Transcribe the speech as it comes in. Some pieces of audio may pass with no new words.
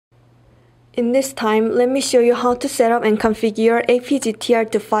In this time, let me show you how to set up and configure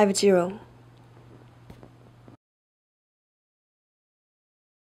AP-GTR250.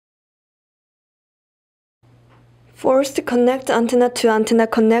 First, connect the antenna to antenna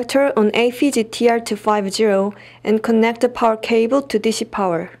connector on AP-GTR250 and connect the power cable to DC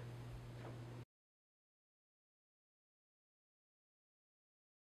power.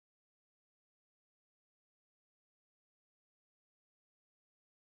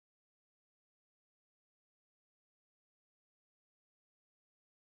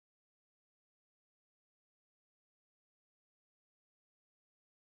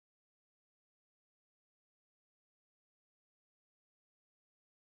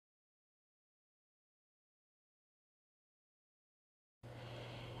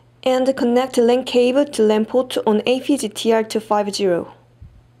 And connect the LAN cable to LAN port on AP-GTR250.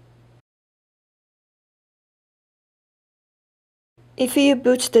 If you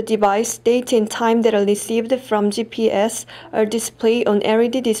boot the device, date and time that are received from GPS are displayed on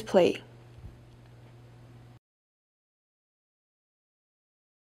LED display.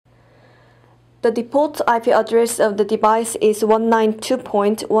 The default IP address of the device is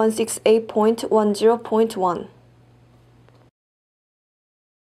 192.168.10.1.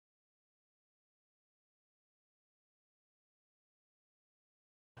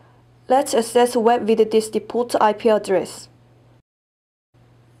 Let's access web with this default IP address.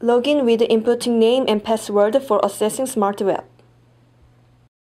 Log in with inputting name and password for accessing Smart Web.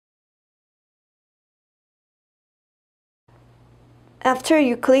 After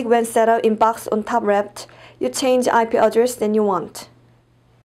you click When Setup in box on top left, you change IP address that you want.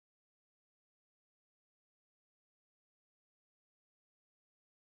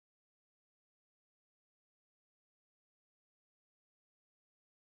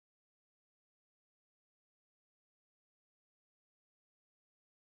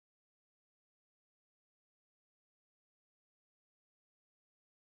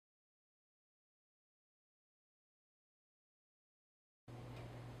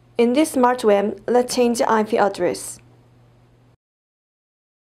 In this Smart Web, let's change the IP address.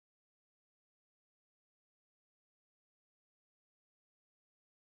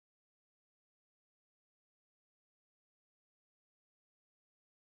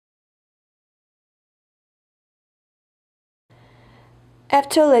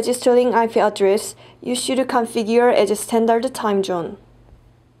 After registering IP address, you should configure as a standard time zone.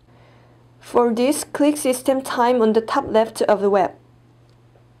 For this, click System Time on the top left of the web.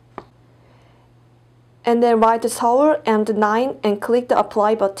 And then write Seoul and 9 and click the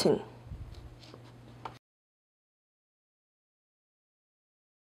Apply button.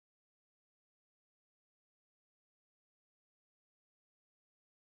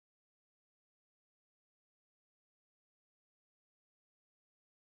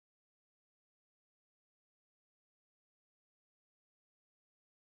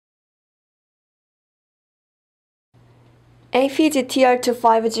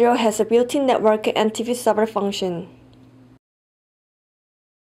 AP-GTR250 has a built-in network NTP server function.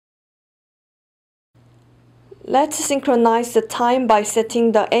 Let's synchronize the time by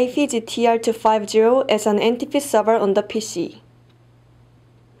setting the AP-GTR250 as an NTP server on the PC.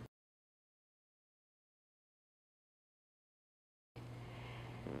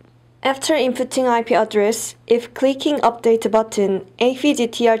 After inputting IP address, if clicking Update button,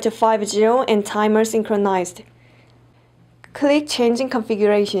 AP-GTR250 and timer synchronized. Click Changing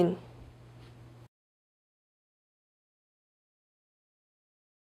Configuration.